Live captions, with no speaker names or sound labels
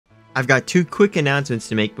I've got two quick announcements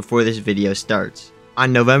to make before this video starts.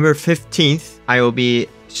 On November 15th, I will be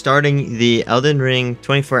starting the Elden Ring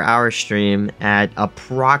 24-hour stream at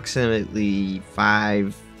approximately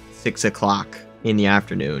 6 o'clock in the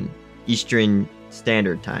afternoon, Eastern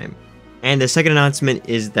Standard Time. And the second announcement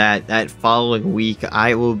is that that following week,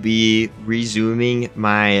 I will be resuming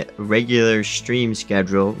my regular stream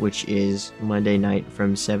schedule, which is Monday night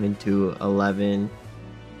from 7 to 11,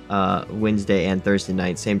 Wednesday and Thursday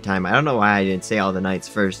night, same time. I don't know why I didn't say all the nights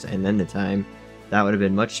first and then the time. That would have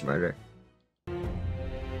been much smarter.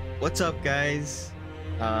 What's up, guys?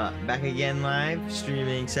 Back again live,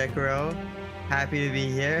 streaming Sekiro. Happy to be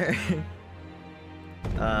here.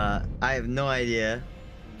 I have no idea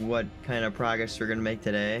what kind of progress we're gonna make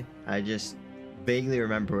today. I just vaguely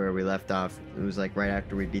remember where we left off. It was like right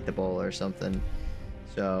after we beat the bowl or something.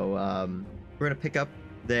 So we're gonna pick up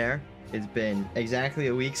there. It's been exactly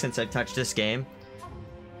a week since I've touched this game.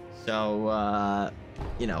 So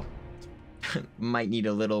you know, might need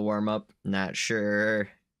a little warm up. Not sure.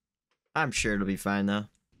 I'm sure it'll be fine though.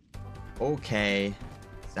 Okay.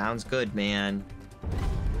 Sounds good, man.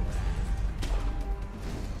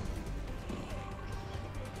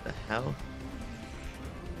 The hell?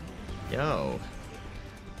 Yo.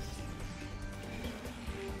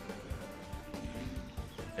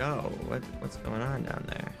 Yo, what's going on down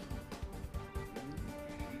there?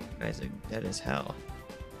 You guys are dead as hell.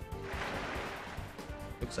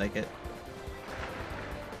 Looks like it.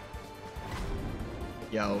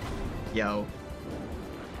 Yo. Yo.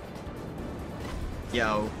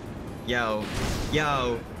 Yo. Yo.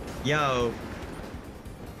 Yo. Yo.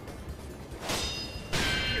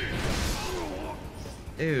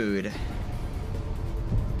 Dude.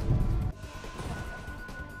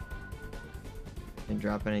 Didn't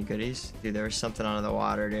drop any goodies? Dude, there was something under the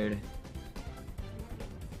water, dude.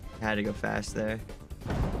 Had to go fast there.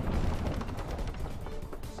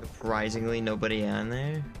 Surprisingly, nobody on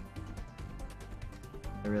there.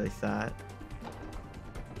 I really thought.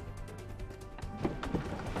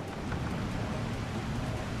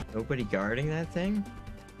 Nobody guarding that thing?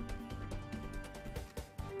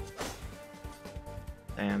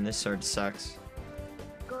 Damn, this sword sucks.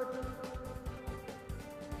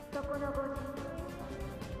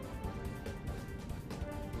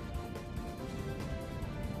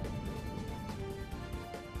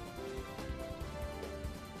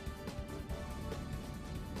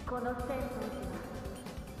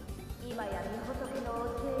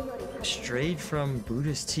 Strayed from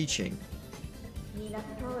Buddhist teaching.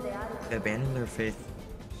 They abandoned their faith,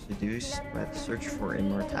 seduced by the search for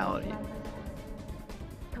immortality.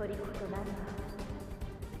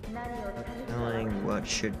 Telling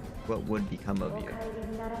what would become of you.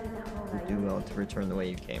 You do well to return the way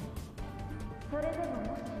you came.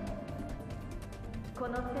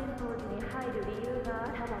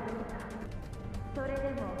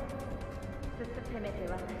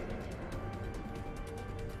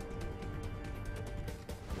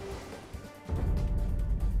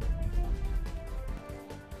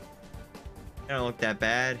 I don't look that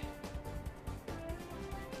bad.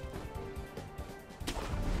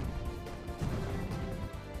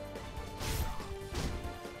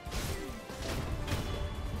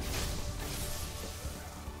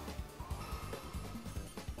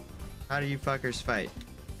 How do you fuckers fight?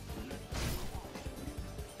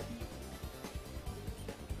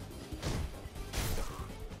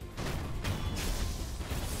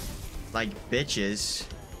 Like bitches.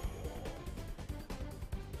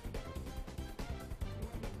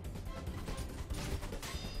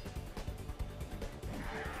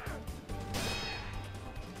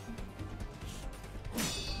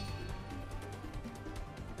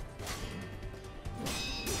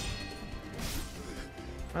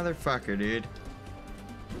 Motherfucker, dude.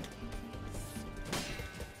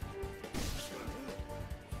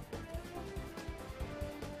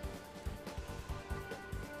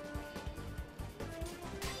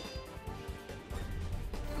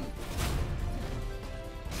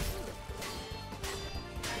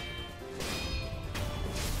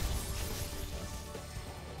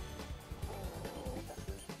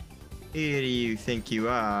 Who do you think you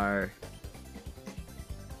are?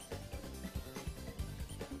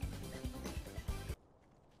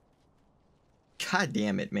 God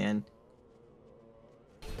damn it, man.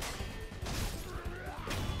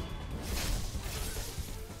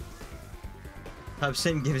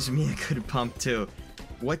 Hubson gives me a good pump too.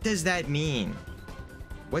 What does that mean?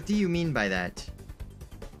 What do you mean by that?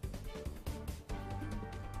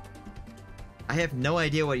 I have no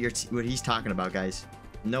idea what he's talking about, guys.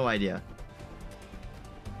 No idea.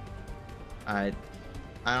 I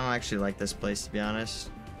don't actually like this place, to be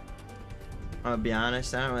honest. I'll be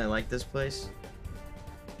honest, I don't really like this place.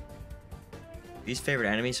 Least favorite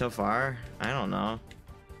enemy so far? I don't know.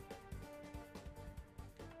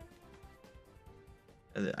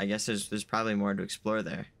 I guess there's probably more to explore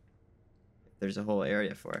there. There's a whole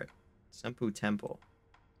area for it. Senpu Temple.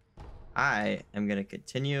 I am gonna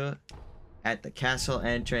continue at the castle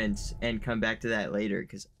entrance and come back to that later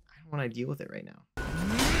because I don't want to deal with it right now.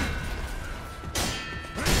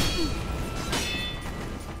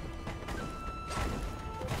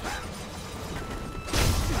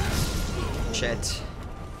 Shit.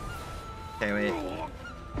 Okay, wait.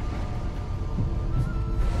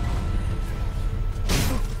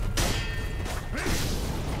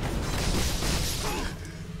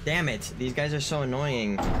 Damn it, these guys are so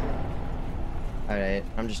annoying. Alright,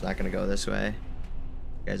 I'm just not gonna go this way.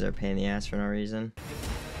 You guys are a pain in the ass for no reason.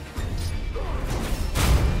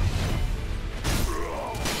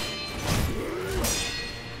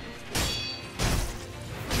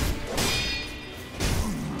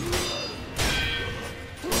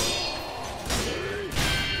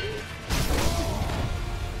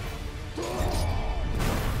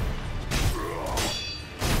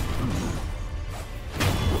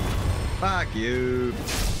 Fuck you.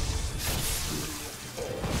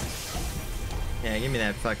 Yeah, give me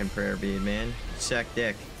that fucking prayer bead, man. Suck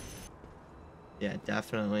dick. Yeah,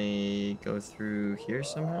 definitely go through here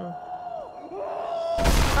somehow.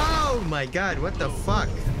 Oh my god, what the fuck?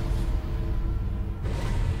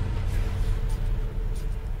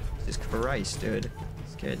 Jesus Christ, dude.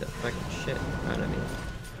 Scared the fucking shit out of me.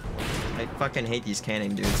 I fucking hate these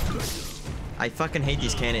cannon dudes. I fucking hate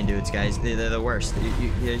these cannon dudes, guys. They're the worst.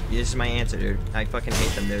 This is my answer, dude. I fucking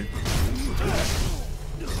hate them, dude.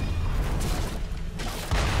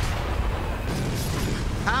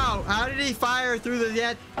 How? How did he fire through the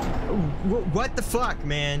net? What the fuck,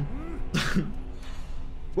 man?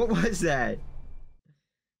 What was that?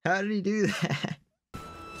 How did he do that?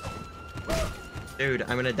 Dude,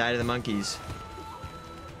 I'm gonna die to the monkeys.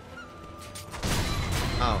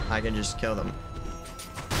 Oh, I can just kill them.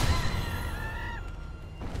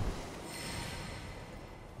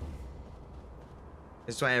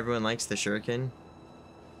 That's why everyone likes the shuriken.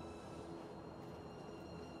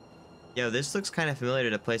 Yo, this looks kind of familiar to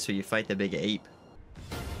the place where you fight the big ape.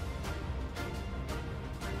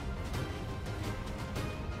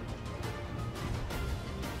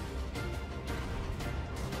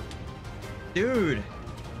 Dude!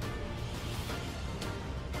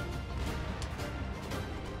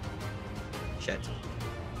 Shit.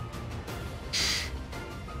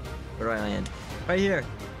 Where do I land? Right here!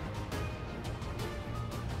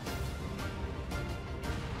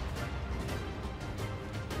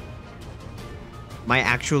 My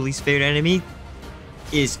actual least favorite enemy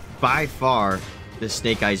is by far the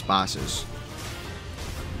Snake Eyes bosses.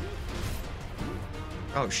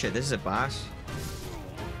 Oh shit, this is a boss?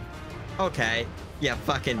 Okay, yeah,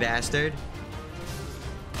 fucking bastard.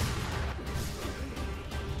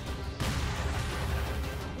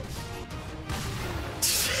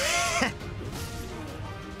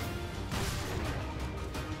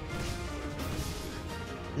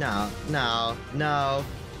 No, no, no,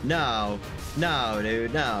 no. No,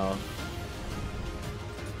 dude, no.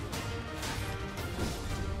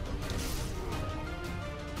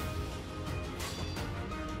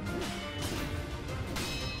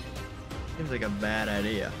 Seems like a bad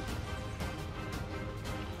idea.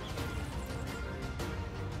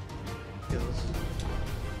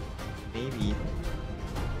 Maybe you'd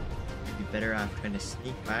be better off trying to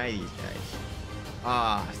sneak by these guys.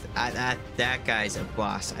 Ah, that guy's a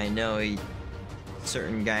boss. I know he...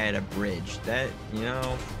 certain guy at a bridge. That, you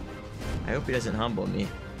know, I hope he doesn't humble me.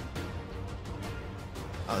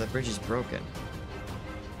 Oh, the bridge is broken.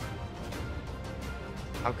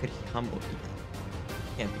 How could he humble me?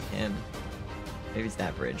 Can't be him. Maybe it's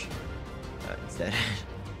that bridge. It's dead.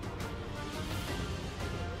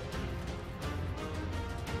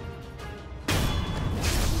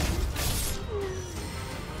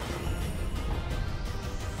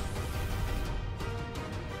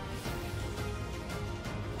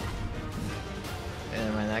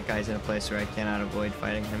 That guy's in a place where I cannot avoid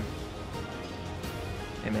fighting him.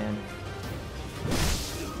 Hey, man.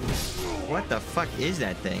 What the fuck is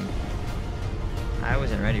that thing? I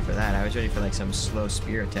wasn't ready for that. I was ready for like some slow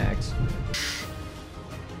spear attacks.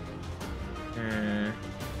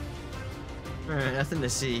 Nothing to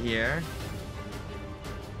see here.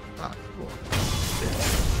 Oh, cool.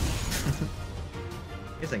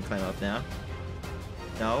 Guess I can climb up now.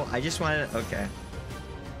 No, I just wanted... Okay.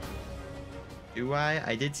 Do I?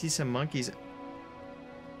 I did see some monkeys.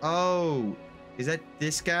 Oh, is that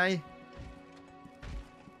this guy?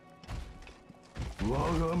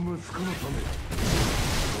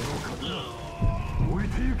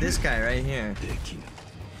 This guy right here.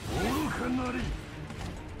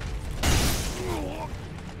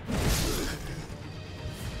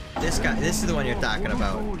 This guy, this is the one you're talking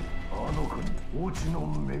about.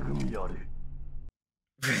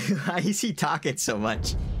 Why is he talking so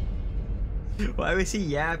much? Why was he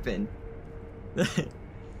yapping?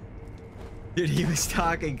 Dude, he was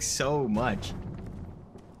talking so much.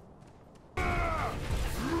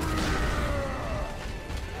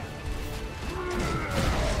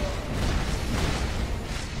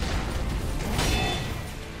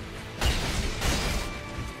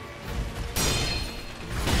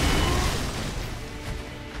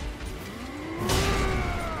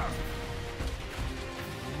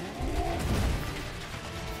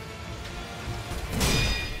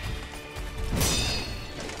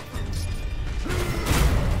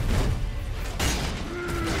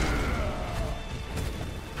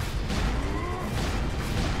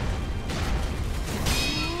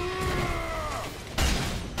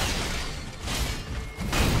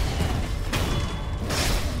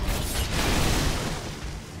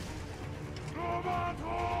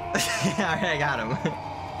 Alright, I got him.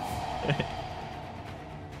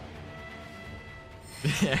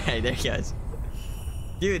 Alright, there he goes.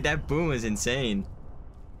 Dude, that boom was insane.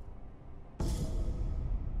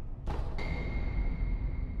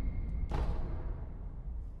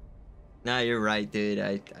 Nah, you're right, dude.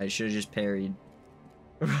 I should have just parried.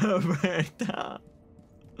 Roberta.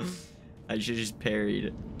 I should have just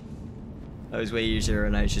parried. I was way easier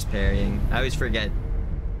when I was just parrying. I always forget.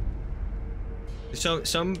 So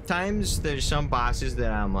sometimes there's some bosses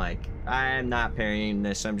that I'm like, I'm not parrying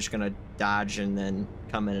this. I'm just gonna dodge and then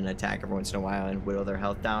come in and attack every once in a while and whittle their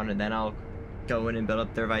health down, and then I'll go in and build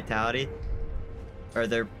up their vitality or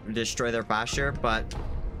destroy their posture. But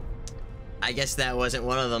I guess that wasn't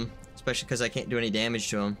one of them, especially because I can't do any damage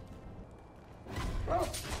to them.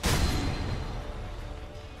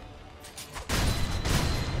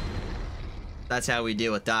 That's how we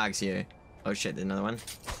deal with dogs here. Oh shit, there's another one.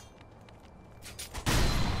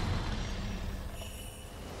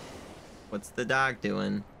 What's the dog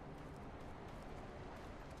doing?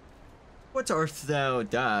 What art thou,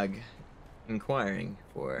 dog, inquiring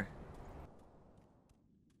for?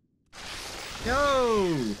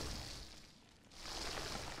 Yo!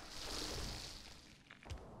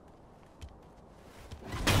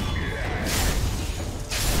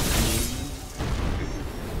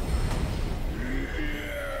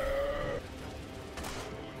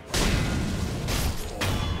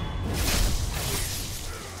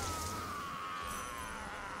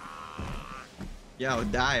 Yo,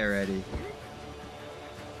 die already.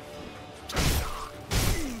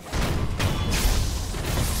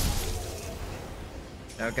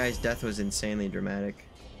 That guy's death was insanely dramatic.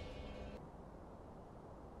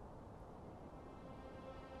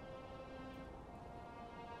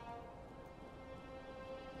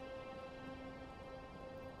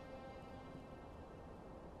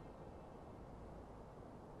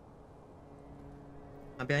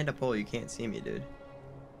 I'm behind a pole, you can't see me, dude.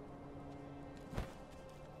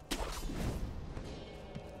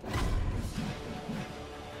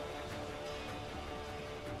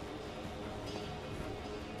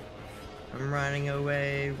 I'm running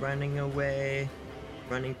away, running away,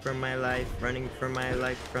 running for my life from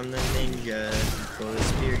the ninja. For the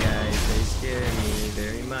spear guys, they scare me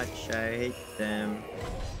very much, I hate them.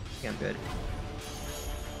 I think I'm good.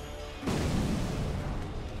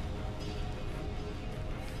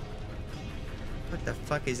 What the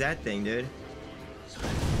fuck is that thing, dude?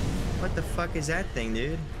 What the fuck is that thing,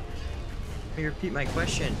 dude? Let me repeat my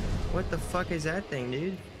question. What the fuck is that thing,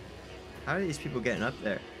 dude? How are these people getting up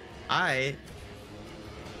there?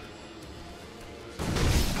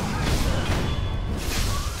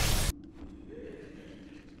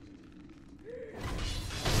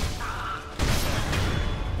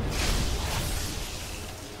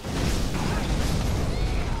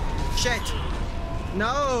 Shit!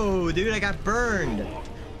 No, dude, I got burned.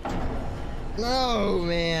 No,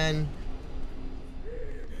 man.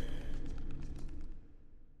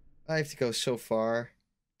 I have to go so far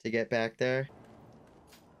to get back there.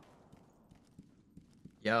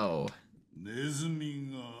 Yo. ネズ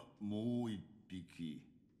ミがもう一匹。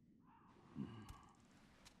な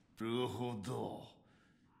るほど。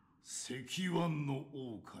石腕の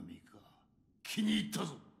狼か。気に入った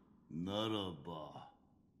ぞ。ならば、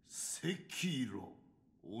赤色。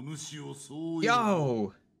お主をそう呼ぶ。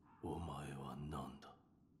Yo! お前は何だ。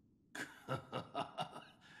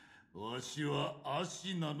わしはア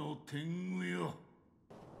シナの天狗よ。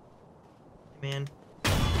Man.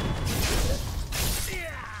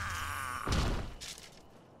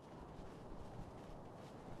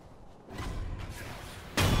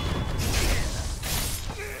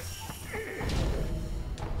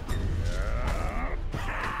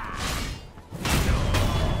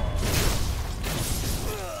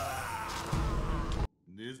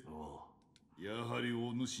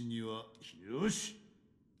 主にはよし。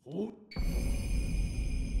ほ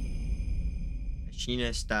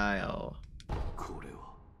Sheena style. これ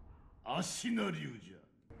は足名流じ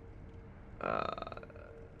ゃ。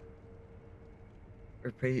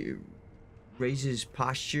Raises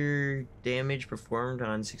posture damage performed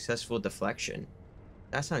on successful deflection.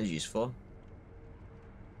 That sounds useful.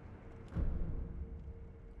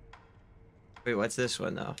 Wait, what's this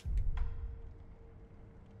one though?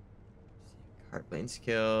 Heartblade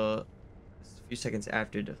skill. A few seconds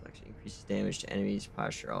after deflection increases damage to enemies'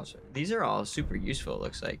 posture also. These are all super useful, it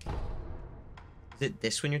looks like. Is it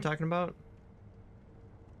this one you're talking about?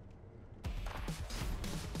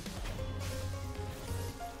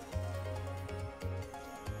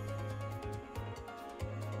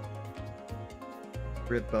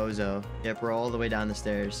 Rip Bozo. Yep, we're all the way down the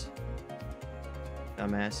stairs.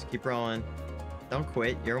 Dumbass. Keep rolling. Don't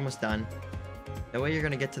quit. You're almost done. No way you're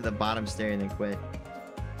gonna get to the bottom stair and then quit.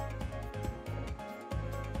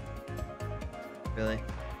 Really?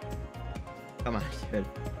 Come on, dude.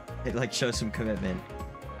 It like show some commitment.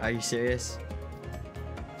 Are you serious?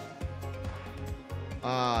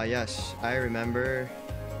 Ah, yes. I remember.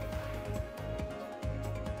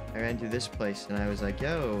 I ran through this place and I was like,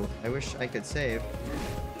 yo, I wish I could save.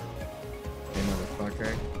 Hey,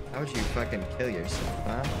 motherfucker. How would you fucking kill yourself,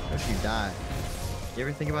 huh? How would you die? You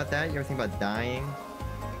ever think about that? You ever think about dying?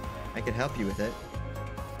 I could help you with it.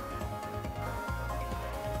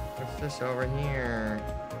 What's this over here?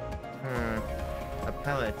 A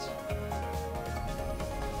pellet.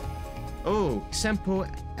 Oh, Senpu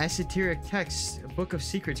Esoteric Text. A book of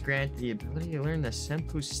secrets grant the ability to learn the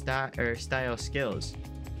Senpu style skills.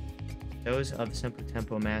 Those of the Senpu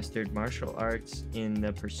Temple mastered martial arts in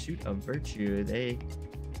the pursuit of virtue. They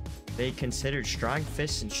considered strong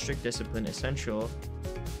fists and strict discipline essential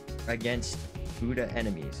against Buddha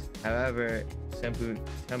enemies. However, Senpu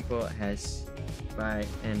Temple has by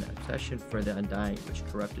an obsession for the undying, which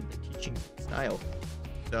corrupted the teaching style.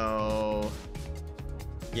 So,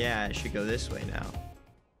 yeah, it should go this way now.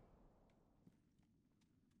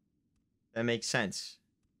 That makes sense.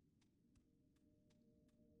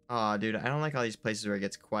 Aw, dude, I don't like all these places where it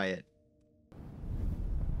gets quiet.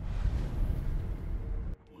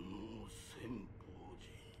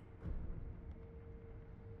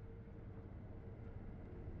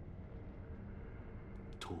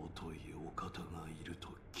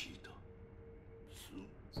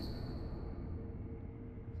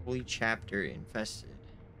 Holy chapter infested.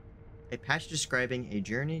 A patch describing a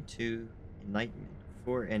journey to enlightenment.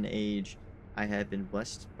 For an age, I have been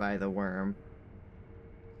blessed by the worm.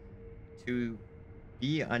 To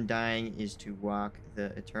be undying is to walk the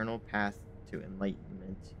eternal path to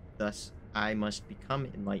enlightenment. Thus, I must become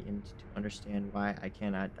enlightened to understand why I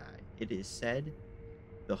cannot die. It is said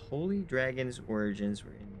the holy dragon's origins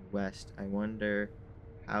were in the west. I wonder,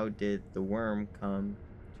 how did the worm come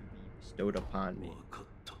to be bestowed upon me?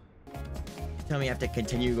 Tell me I have to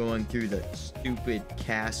continue going through the stupid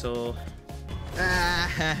castle.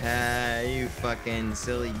 Ah, you fucking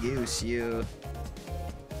silly goose, you.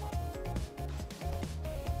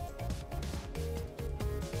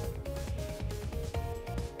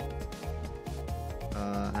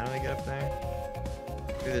 How do I get up there?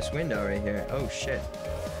 Through this window right here. Oh shit.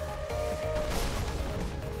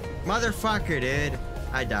 Motherfucker, dude.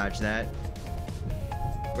 I dodged that.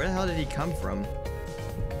 Where the hell did he come from?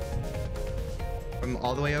 From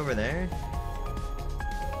all the way over there?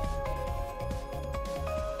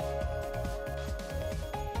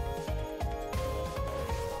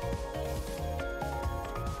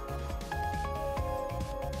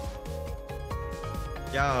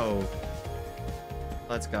 Yo.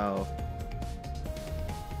 Let's go.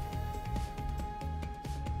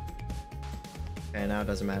 Okay, now it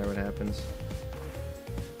doesn't matter what happens.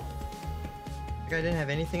 The guy didn't have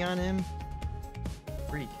anything on him?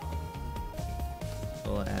 Freak.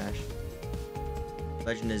 Full of ash.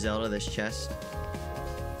 Legend of Zelda, this chest.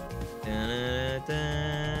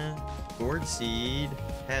 Da-da-da-da. Gourd seed.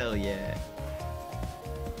 Hell yeah.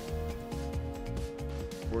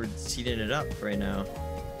 We're seeding it up right now.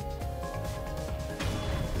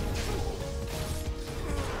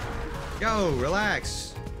 Yo,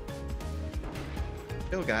 relax.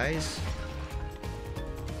 Chill, guys.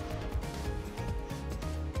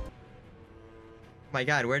 My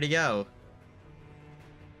God, where'd he go?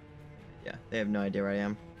 Yeah, they have no idea where I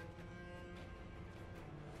am.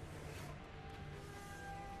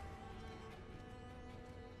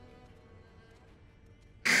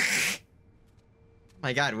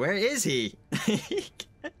 My God, where is he?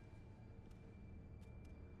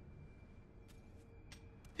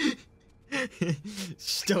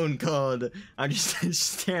 Stone cold. I'm just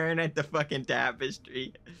staring at the fucking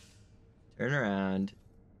tapestry. Turn around.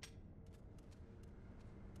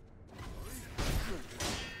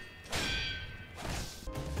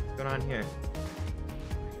 What's going on here?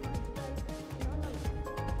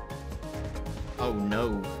 Oh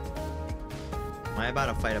no. Am I about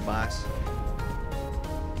to fight a boss?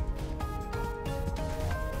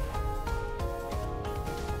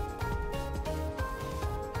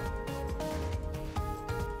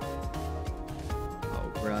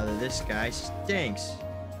 Oh brother, this guy stinks.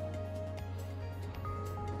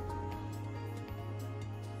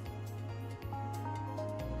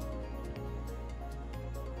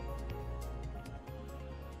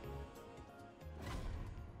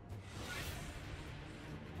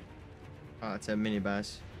 Oh, it's a mini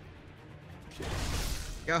boss.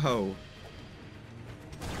 Go!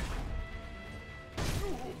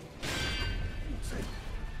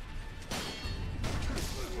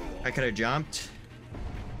 I could have jumped.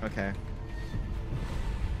 Okay.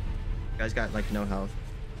 Guy's got like no health.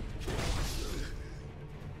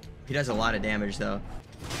 He does a lot of damage though.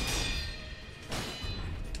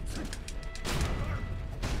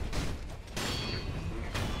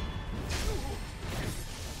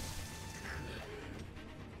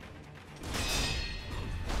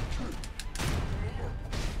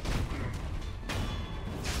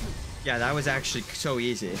 Yeah, that was actually so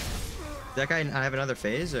easy. Did that guy have another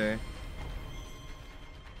phase, or?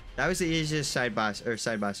 That was the easiest side boss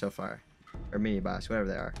so far. Or mini boss, whatever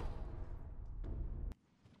they are.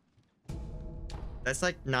 That's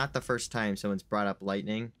like not the first time someone's brought up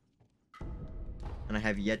lightning. And I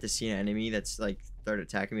have yet to see an enemy that's like started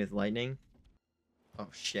attacking me with lightning. Oh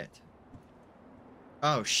shit.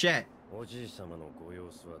 Oh shit.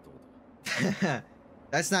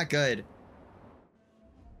 That's not good.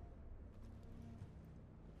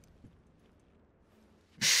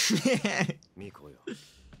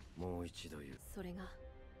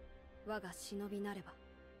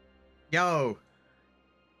 Yo.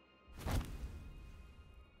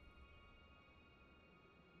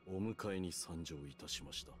 お迎えに参上いたし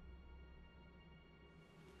ました。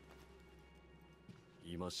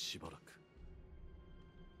今しばらく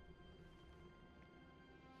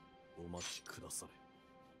お待ちくださ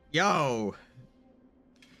れ。Yo.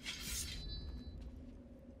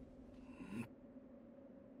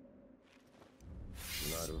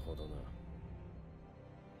 なるほどな。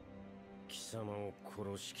貴様を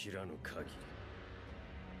殺しきらぬ限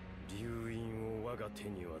り、流因を我が手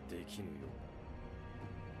にはできぬようだ。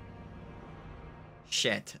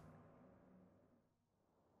Shit.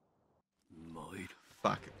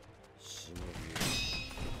 Fuck.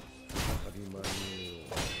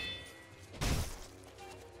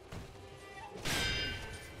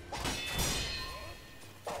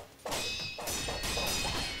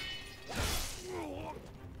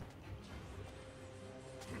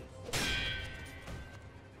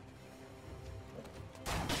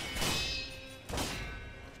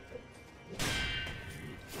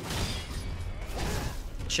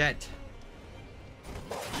 Shit.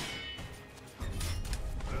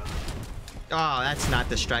 Oh, that's not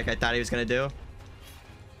the strike I thought he was gonna do.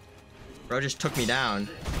 Bro just took me down.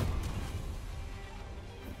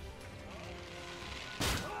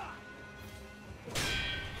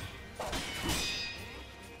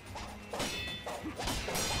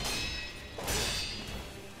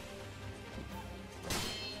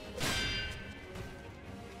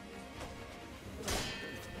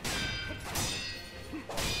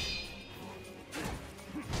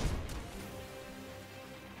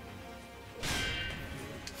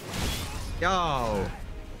 Yo!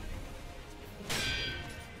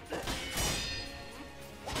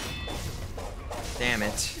 Damn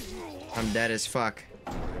it. I'm dead as fuck.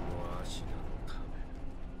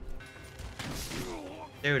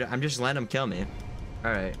 Dude, I'm just letting him kill me.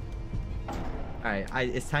 Alright. Alright,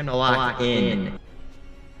 it's time to lock in.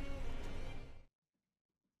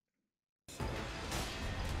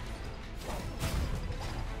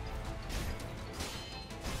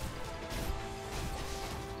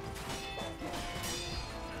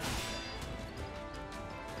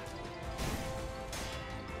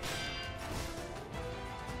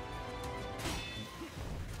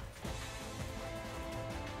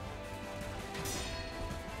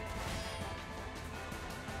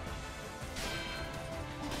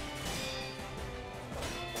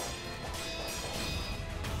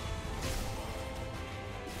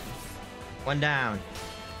 One down.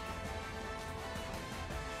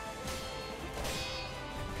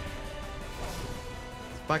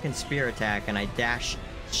 Fucking spear attack, and I dash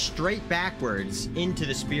straight backwards into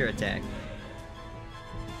the spear attack.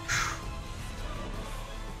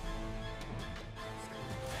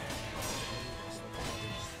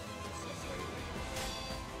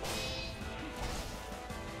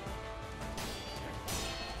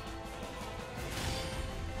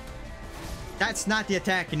 That's not the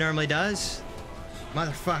attack he normally does.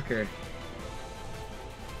 Motherfucker.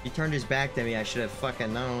 He turned his back to me. I should have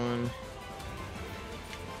fucking known.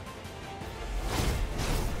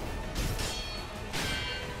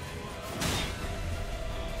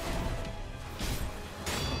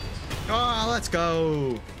 Oh, let's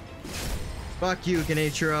go. Fuck you,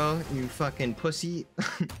 Genichiro, you fucking pussy.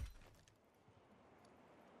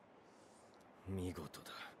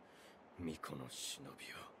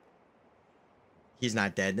 He's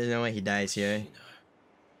not dead. There's no way he dies here.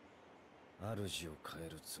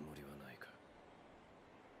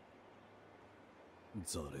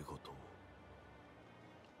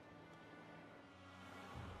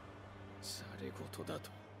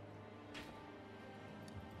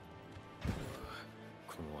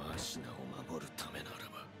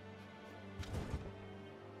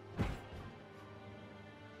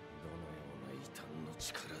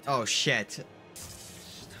 Oh shit.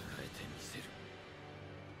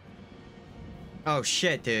 Oh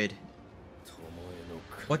shit, dude.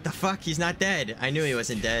 What the fuck? He's not dead. I knew he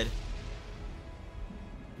wasn't dead.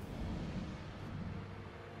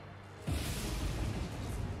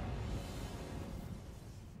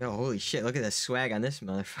 Yo, holy shit, look at the swag on this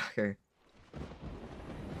motherfucker.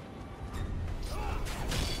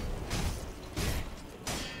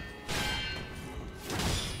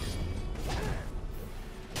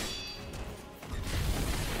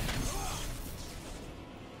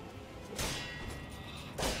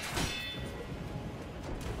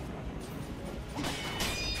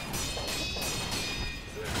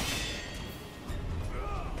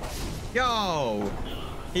 Yo!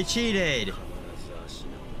 He cheated!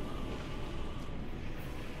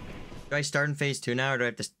 Do I start in phase 2 now, or do I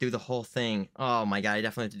have to do the whole thing? Oh my god, I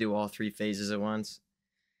definitely have to do all 3 phases at once.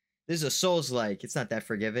 This is a Souls-like. It's not that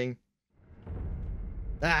forgiving.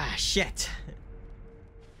 Ah, shit!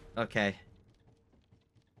 Okay.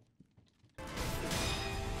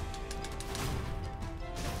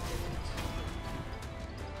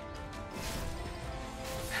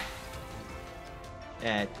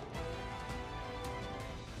 Yeah.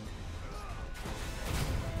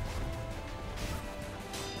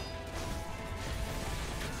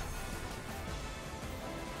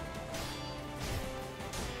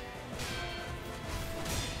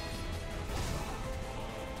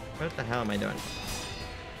 What the hell am I doing?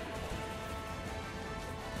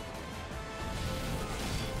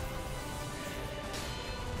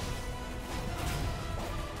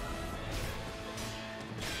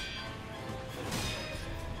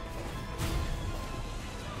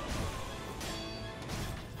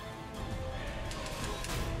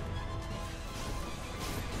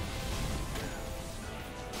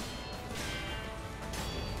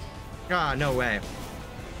 Ah, no way.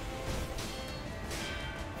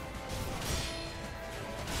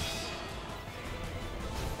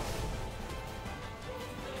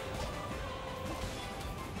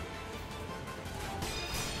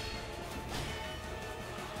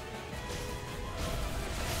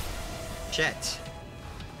 Shit.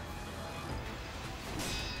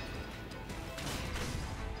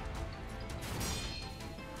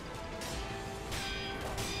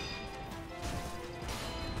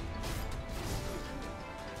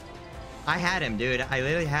 I had him, dude. I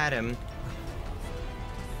literally had him.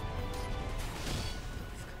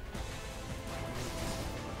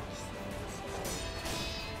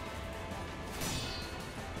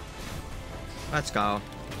 Let's go.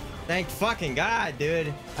 Thank fucking God,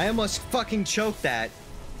 dude. I almost fucking choked that.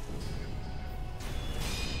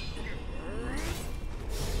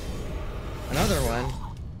 Another one.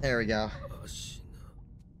 There we go.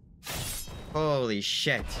 Holy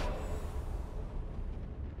shit.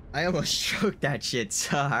 I almost choked that shit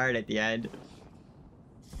so hard at the end.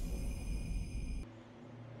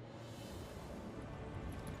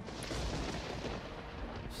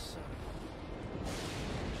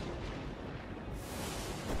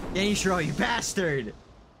 Genichiro, you bastard!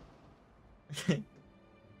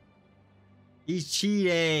 He's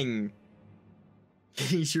cheating!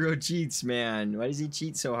 Genichiro cheats, man. Why does he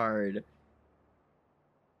cheat so hard?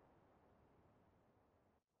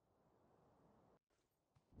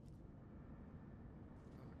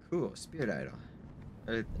 Cool, spirit idol.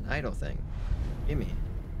 Or an idol thing. Gimme.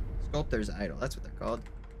 Sculptor's idol, that's what they're called.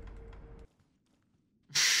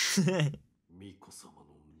 巫女様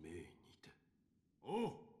の命にて。お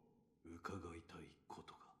う、伺いたいこ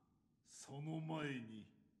とが。その前に、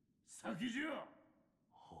先じゃ。は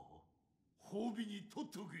あ、褒美に取っ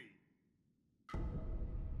とけ。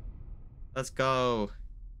Let's go.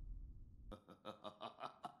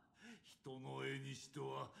 人の絵にして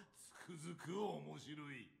はつくづく面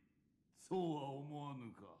白い。そうは思わ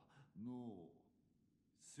ぬか、の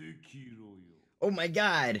赤色よ。 Oh my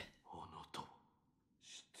god. あなたは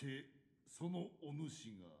してそのお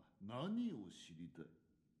主が何を知りたい？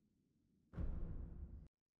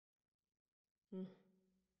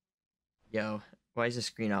 Yo, why is the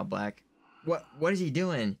screen all black? What is he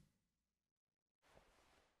doing?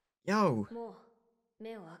 Yo. もう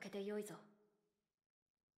目を開けてよいぞ。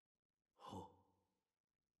 は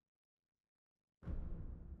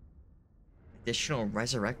Additional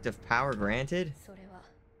resurrective power granted? それは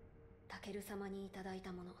タケル様にいただい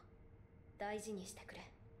たもの。大事にしてくれ。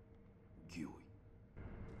御意。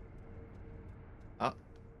 Oh.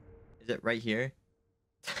 Is it right here?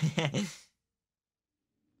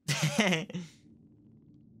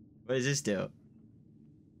 What does this do?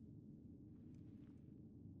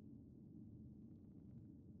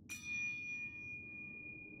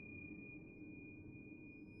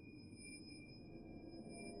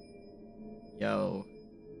 Yo.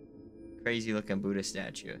 Crazy looking Buddha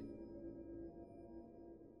statue.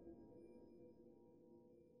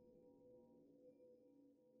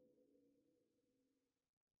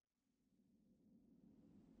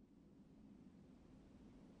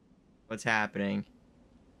 What's happening?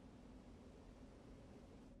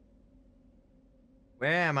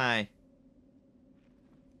 Where am I?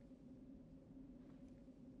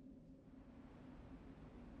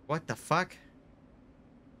 What the fuck?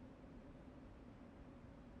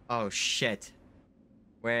 Oh shit.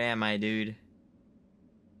 Where am I, dude?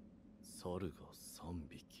 猿が3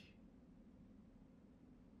匹。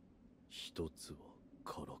一つは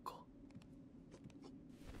空か。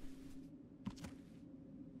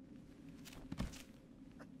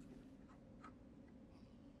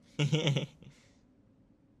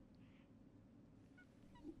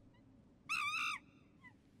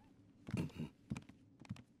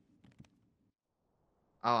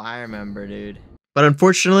Oh, I remember, dude. But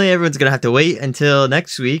unfortunately, everyone's gonna have to wait until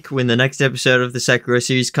next week when the next episode of the Sekiro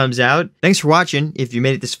series comes out. Thanks for watching. If you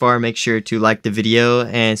made it this far, make sure to like the video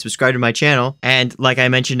and subscribe to my channel. And like I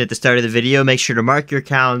mentioned at the start of the video, make sure to mark your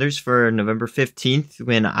calendars for November 15th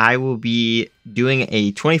when I will be doing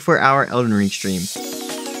a 24-hour Elden Ring stream.